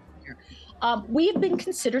to point it out here. We have been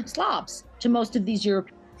considered slobs to most of these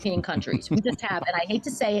European countries. We just have, and I hate to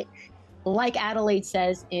say it, like Adelaide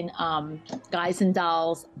says in Guys and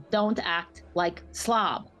Dolls, don't act like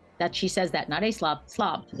slob. That she says that, not a slob.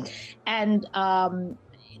 And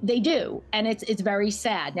they do, and it's very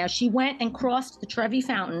sad. Now, she went and crossed the Trevi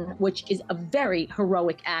Fountain, which is a very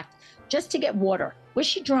heroic act, just to get water. Was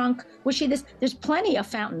she drunk? Was she this? There's plenty of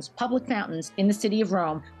fountains, public fountains in the city of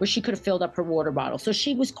Rome where she could have filled up her water bottle. So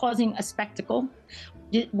she was causing a spectacle.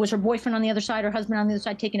 Was her boyfriend on the other side, her husband on the other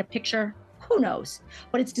side taking a picture? Who knows?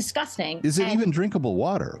 But it's disgusting. Is it even drinkable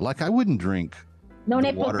water? Like, I wouldn't drink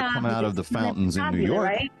the water coming out of the fountains in New York.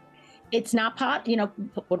 Right? It's not what do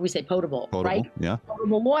we say? Potable, right? Yeah.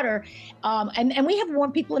 Potable water. And we have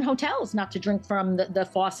warned people in hotels not to drink from the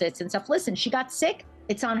faucets and stuff. Listen, she got sick.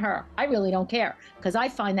 It's on her. I really don't care because I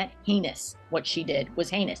find that heinous. What she did was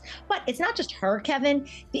heinous. But it's not just her, Kevin.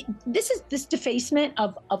 This defacement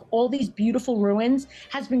of all these beautiful ruins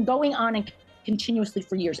has been going on and continuously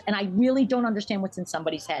for years. And I really don't understand what's in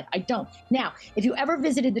somebody's head. I don't. Now, if you ever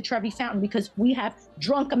visited the Trevi Fountain, because we have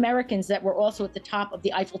drunk Americans that were also at the top of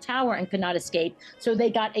the Eiffel Tower and could not escape, so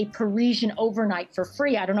they got a Parisian overnight for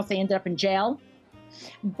free. I don't know if they ended up in jail.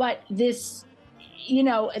 But this,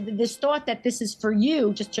 this thought that this is for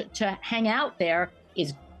you just to hang out there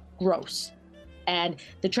is gross. And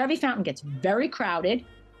the Trevi Fountain gets very crowded,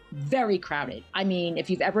 very crowded. I mean,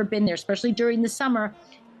 if you've ever been there, especially during the summer,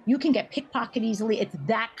 you can get pickpocketed easily. It's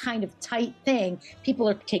that kind of tight thing. People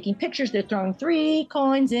are taking pictures. They're throwing 3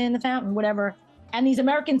 coins in the fountain, whatever. And these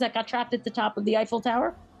Americans that got trapped at the top of the Eiffel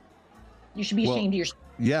Tower, you should be ashamed of yourself.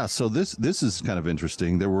 Yeah, so this is kind of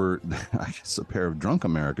interesting. There were, I guess, a pair of drunk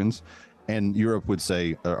Americans, and Europe would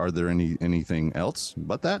say, "Are there anything else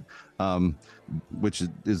but that?" Which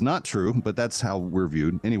is not true, but that's how we're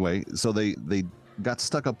viewed anyway. So they got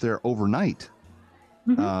stuck up there overnight.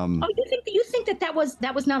 Mm-hmm. You think that was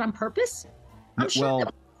not on purpose? I'm sure that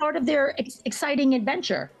was part of their exciting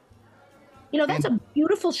adventure. That's a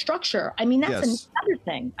beautiful structure. I mean, that's another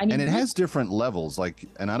thing. I mean, and it has different levels,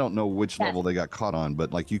 and I don't know which level they got caught on,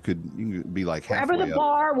 but you could be like halfway wherever the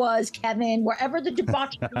bar was, Kevin, wherever the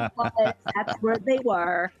debauchery was, that's where they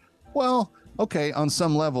were. Well, okay, on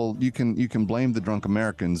some level you can blame the drunk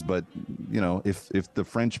Americans, but if the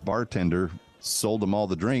French bartender sold them all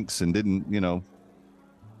the drinks and didn't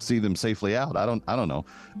see them safely out, I don't know.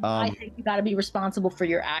 I think you got to be responsible for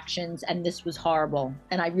your actions, and this was horrible.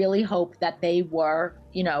 And I really hope that they were,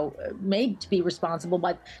 made to be responsible,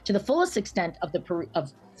 but to the fullest extent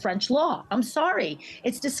of French law. I'm sorry,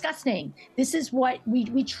 it's disgusting. This is what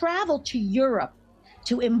we travel to Europe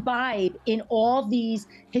to imbibe in all these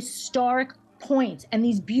historic points and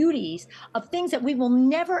these beauties of things that we will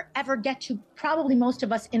never ever get to, probably most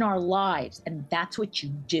of us in our lives, and that's what you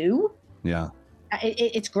do. Yeah.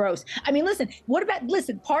 It's gross. I mean, listen,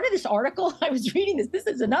 part of this article, I was reading this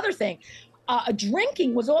is another thing.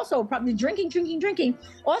 Drinking was also a problem. Drinking.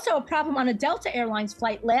 Also a problem on a Delta Airlines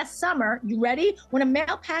flight last summer. You ready? When a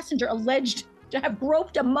male passenger alleged to have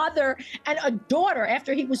groped a mother and a daughter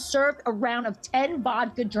after he was served a round of 10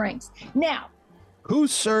 vodka drinks. Now, who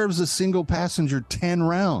serves a single passenger 10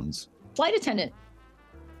 rounds? Flight attendant.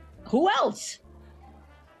 Who else?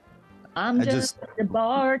 I'm just a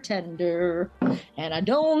bartender, and I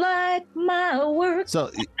don't like my work.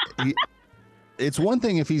 So it's one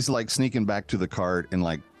thing if he's sneaking back to the cart and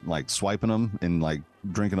like swiping them and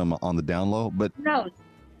drinking them on the down low, but no.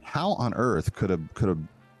 How on earth could a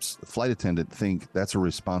flight attendant think that's a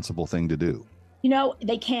responsible thing to do?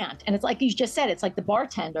 They can't, and it's like you just said. It's like the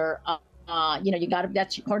bartender.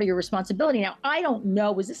 That's part of your responsibility. Now, I don't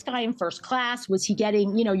know, was this guy in first class? Was he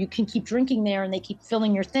getting, you can keep drinking there and they keep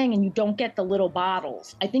filling your thing and you don't get the little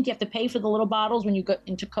bottles. I think you have to pay for the little bottles when you go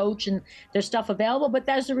into coach and there's stuff available, but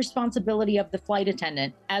that's the responsibility of the flight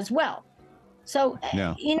attendant as well. So,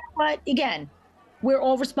 You know what? Again, we're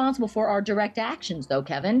all responsible for our direct actions though,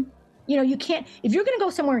 Kevin. You can't, if you're going to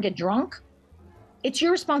go somewhere and get drunk, it's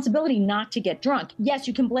your responsibility not to get drunk. Yes,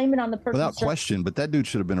 you can blame it on the person. Without question, but that dude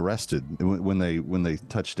should have been arrested when they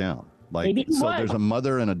touched down. There's a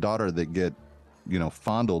mother and a daughter that get,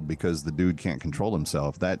 fondled because the dude can't control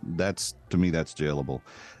himself. That's to me, that's jailable.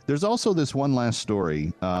 There's also this one last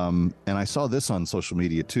story, and I saw this on social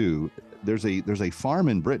media too. There's a farm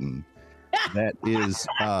in Britain that is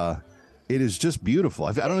it is just beautiful.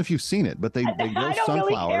 I don't know if you've seen it, but they grow sunflowers.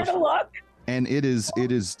 Really care to look. And it's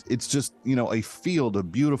just, a field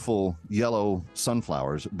of beautiful yellow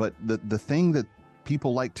sunflowers. But the thing that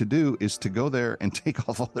people like to do is to go there and take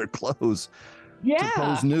off all their clothes to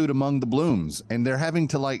pose nude among the blooms. And they're having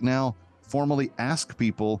to now formally ask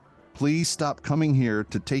people, please stop coming here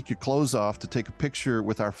to take your clothes off to take a picture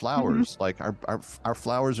with our flowers. Mm-hmm. Our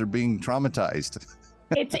flowers are being traumatized.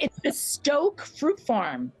 It's the Stoke Fruit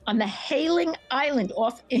Farm on the Hayling Island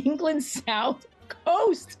off England's south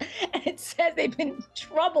coast, and it says they've been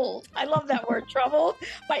troubled. I love that word, troubled,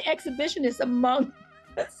 by exhibitionists among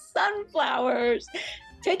the sunflowers,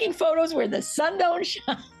 taking photos where the sun don't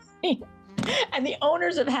shine, and the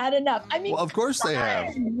owners have had enough. I mean, well, of course they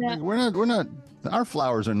have. We're not. Our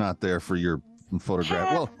flowers are not there for your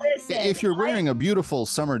photograph. Well, if you're wearing a beautiful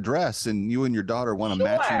summer dress and you and your daughter want to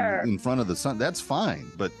match in front of the sun, that's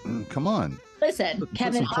fine. But come on. Listen,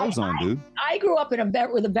 Kevin, I grew up with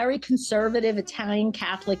a very conservative Italian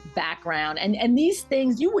Catholic background. And these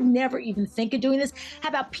things, you would never even think of doing this. How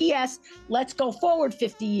about P.S., let's go forward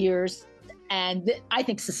 50 years. And I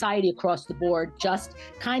think society across the board just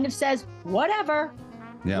kind of says, whatever,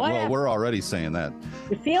 Yeah, What well, happened? we're already saying that.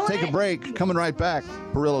 You feeling Take it? a break. Coming right back.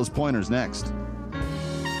 Perillo's Pointers next.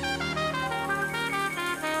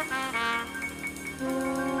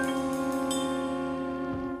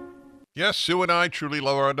 Yes, Sue and I truly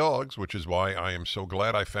love our dogs, which is why I am so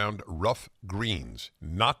glad I found Rough Greens.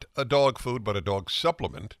 Not a dog food, but a dog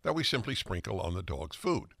supplement that we simply sprinkle on the dog's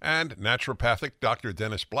food. And naturopathic Dr.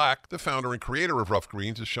 Dennis Black, the founder and creator of Rough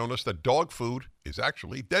Greens, has shown us that dog food is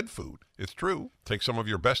actually dead food. It's true. Take some of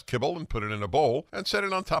your best kibble and put it in a bowl and set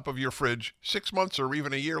it on top of your fridge. 6 months or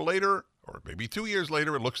even a year later, or maybe 2 years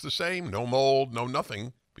later, it looks the same. No mold, no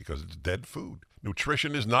nothing, because it's dead food.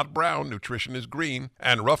 Nutrition is not brown, nutrition is green,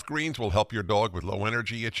 and Rough Greens will help your dog with low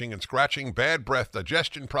energy, itching and scratching, bad breath,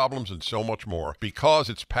 digestion problems, and so much more, because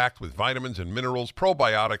it's packed with vitamins and minerals,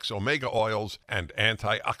 probiotics, omega oils, and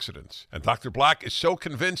antioxidants. And Dr. Black is so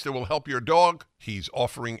convinced it will help your dog, he's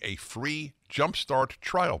offering a free Jumpstart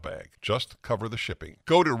trial bag. Just cover the shipping.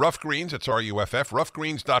 Go to Rough Greens, it's RUFF,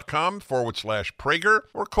 roughgreens.com/Prager,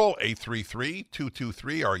 or call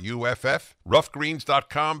 833-223-RUFF,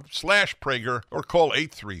 roughgreens.com/Prager, or call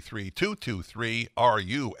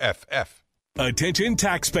 833-223-RUFF. Attention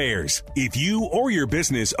taxpayers. If you or your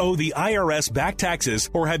business owe the IRS back taxes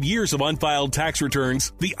or have years of unfiled tax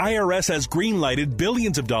returns, the IRS has green-lighted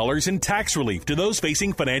billions of dollars in tax relief to those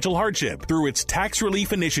facing financial hardship through its tax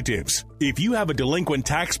relief initiatives. If you have a delinquent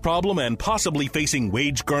tax problem and possibly facing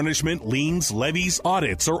wage garnishment, liens, levies,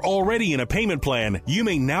 audits, or already in a payment plan, you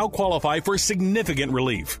may now qualify for significant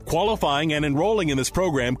relief. Qualifying and enrolling in this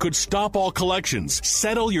program could stop all collections,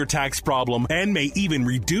 settle your tax problem, and may even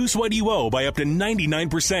reduce what you owe by up to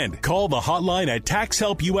 99%. Call the hotline at Tax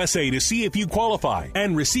Help USA to see if you qualify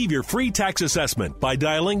and receive your free tax assessment by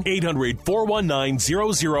dialing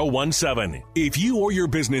 800-419-0017. If you or your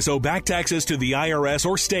business owe back taxes to the IRS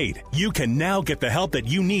or state, you can now get the help that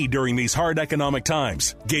you need during these hard economic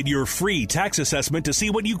times. Get your free tax assessment to see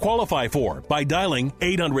what you qualify for by dialing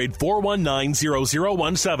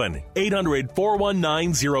 800-419-0017.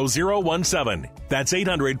 800-419-0017. That's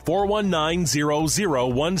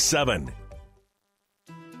 800-419-0017.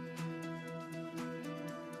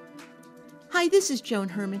 Hi, this is Joan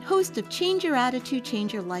Herman, host of Change Your Attitude,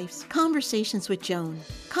 Change Your Life's Conversations with Joan.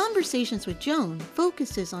 Conversations with Joan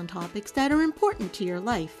focuses on topics that are important to your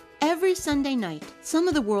life. Every Sunday night, some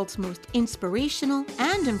of the world's most inspirational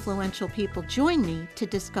and influential people join me to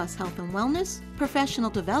discuss health and wellness,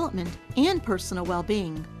 professional development, and personal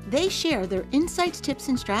well-being. They share their insights, tips,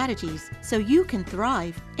 and strategies so you can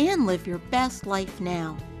thrive and live your best life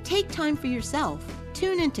now. Take time for yourself.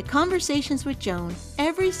 Tune into Conversations with Joan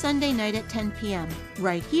every Sunday night at 10 p.m.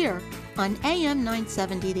 right here on AM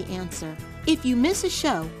 970 The Answer. If you miss a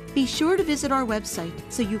show, be sure to visit our website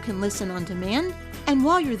so you can listen on demand. And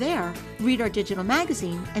while you're there, read our digital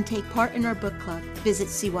magazine and take part in our book club. Visit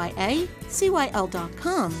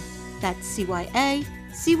CYACYL.com. That's CYACYL.com.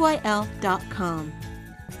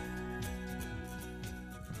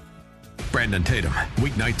 Brandon Tatum,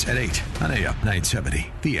 weeknights at 8 on AM 970.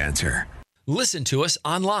 The Answer. Listen to us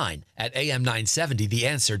online at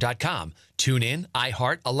am970theanswer.com. Tune in,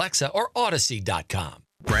 iHeart, Alexa, or Odyssey.com.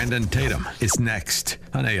 Brandon Tatum is next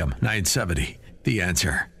on AM 970. The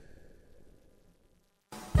Answer.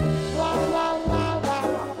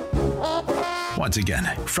 Once again,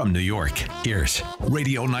 from New York, here's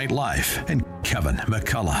Radio Night Live and Kevin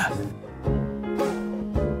McCullough.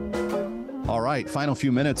 All right, final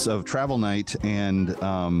few minutes of Travel Night, and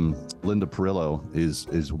Linda Perillo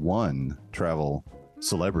is one travel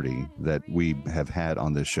celebrity that we have had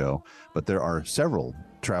on this show, but there are several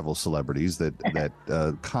travel celebrities that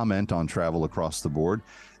comment on travel across the board.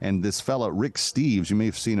 And this fella Rick Steves, you may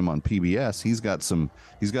have seen him on PBS. He's got some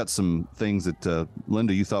things that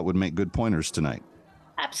Linda, you thought would make good pointers tonight.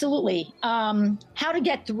 Absolutely. How to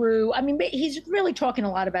get through. I mean, he's really talking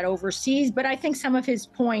a lot about overseas, but I think some of his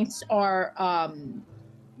points are, are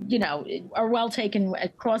well taken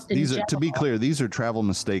across the. These are, to be clear, these are travel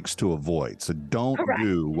mistakes to avoid. So don't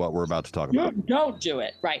do what we're about to talk about. Don't do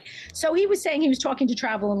it. Right. So he was saying, he was talking to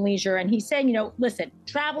Travel and Leisure, and he's saying, listen,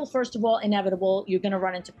 travel, first of all, inevitable. You're going to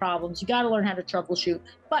run into problems. You got to learn how to troubleshoot,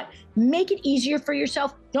 but make it easier for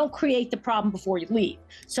yourself. Don't create the problem before you leave.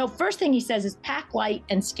 So first thing he says is pack light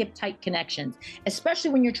and skip tight connections, especially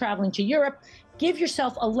when you're traveling to Europe. Give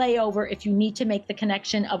yourself a layover if you need to make the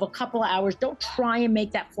connection of a couple of hours. Don't try and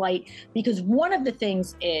make that flight, because one of the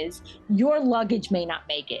things is your luggage may not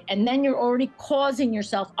make it. And then you're already causing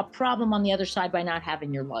yourself a problem on the other side by not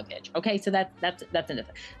having your luggage. Okay, so that's another thing.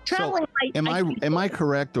 Traveling light. Am I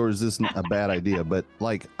correct, or is this a bad idea? But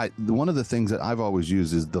one of the things that I've always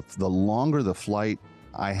used is the longer the flight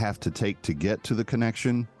I have to take to get to the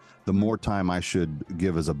connection, the more time I should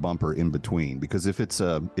give as a bumper in between. Because if it's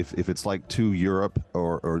if it's like to Europe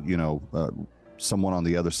or someone on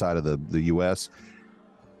the other side of the U.S.,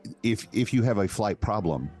 if you have a flight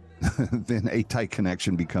problem, then a tight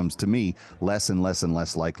connection becomes, to me, less and less and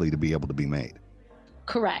less likely to be able to be made.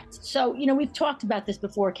 Correct. So, we've talked about this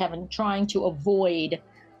before, Kevin, trying to avoid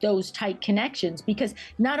those tight connections, because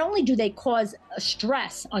not only do they cause a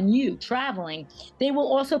stress on you traveling, they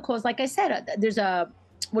will also cause, like I said, there's a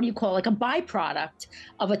byproduct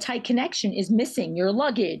of a tight connection is missing your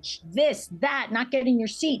luggage, this, that, not getting your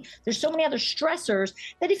seat. There's so many other stressors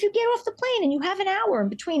that if you get off the plane and you have an hour in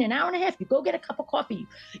between, an hour and a half, you go get a cup of coffee,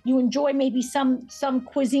 you enjoy maybe some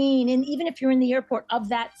cuisine, and even if you're in the airport of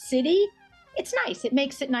that city, it's nice. It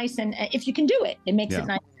makes it nice, and if you can do it, it makes it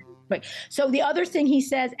nice. So the other thing he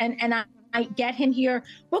says, and I get him here,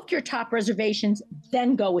 book your top reservations,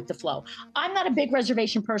 then go with the flow. I'm not a big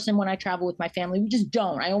reservation person when I travel with my family. We just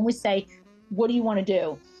don't. I always say, what do you want to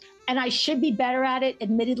do? And I should be better at it.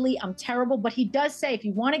 Admittedly, I'm terrible. But he does say, if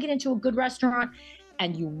you want to get into a good restaurant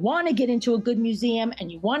and you want to get into a good museum and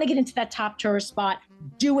you want to get into that top tourist spot,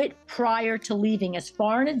 do it prior to leaving, as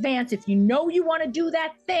far in advance. If you know you want to do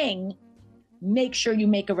that thing, make sure you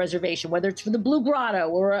make a reservation, whether it's for the Blue Grotto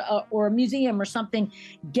or a museum or something.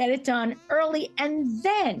 Get it done early, and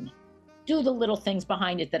then do the little things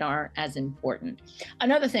behind it that aren't as important.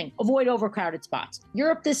 Another thing, avoid overcrowded spots.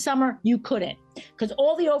 Europe this summer, you couldn't, because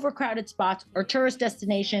all the overcrowded spots are tourist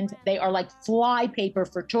destinations. They are like flypaper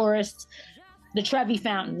for tourists. The Trevi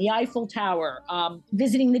Fountain, the Eiffel Tower,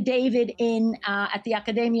 visiting the David at the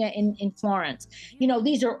Accademia in Florence.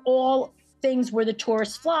 These are all things where the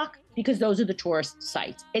tourists flock, because those are the tourist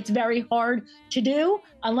sites. It's very hard to do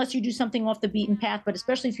unless you do something off the beaten path, but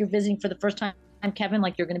especially if you're visiting for the first time, Kevin,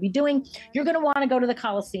 like you're going to be doing, you're going to want to go to the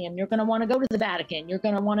Colosseum. You're going to want to go to the Vatican. You're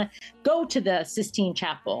going to want to go to the Sistine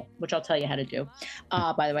Chapel, which I'll tell you how to do,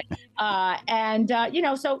 by the way.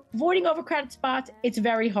 So avoiding overcrowded spots, it's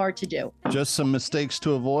very hard to do. Just some mistakes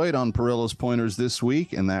to avoid on Perillo's Pointers this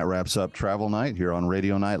week, and that wraps up Travel Night here on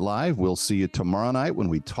Radio Night Live. We'll see you tomorrow night when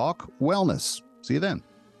we talk wellness. See you then.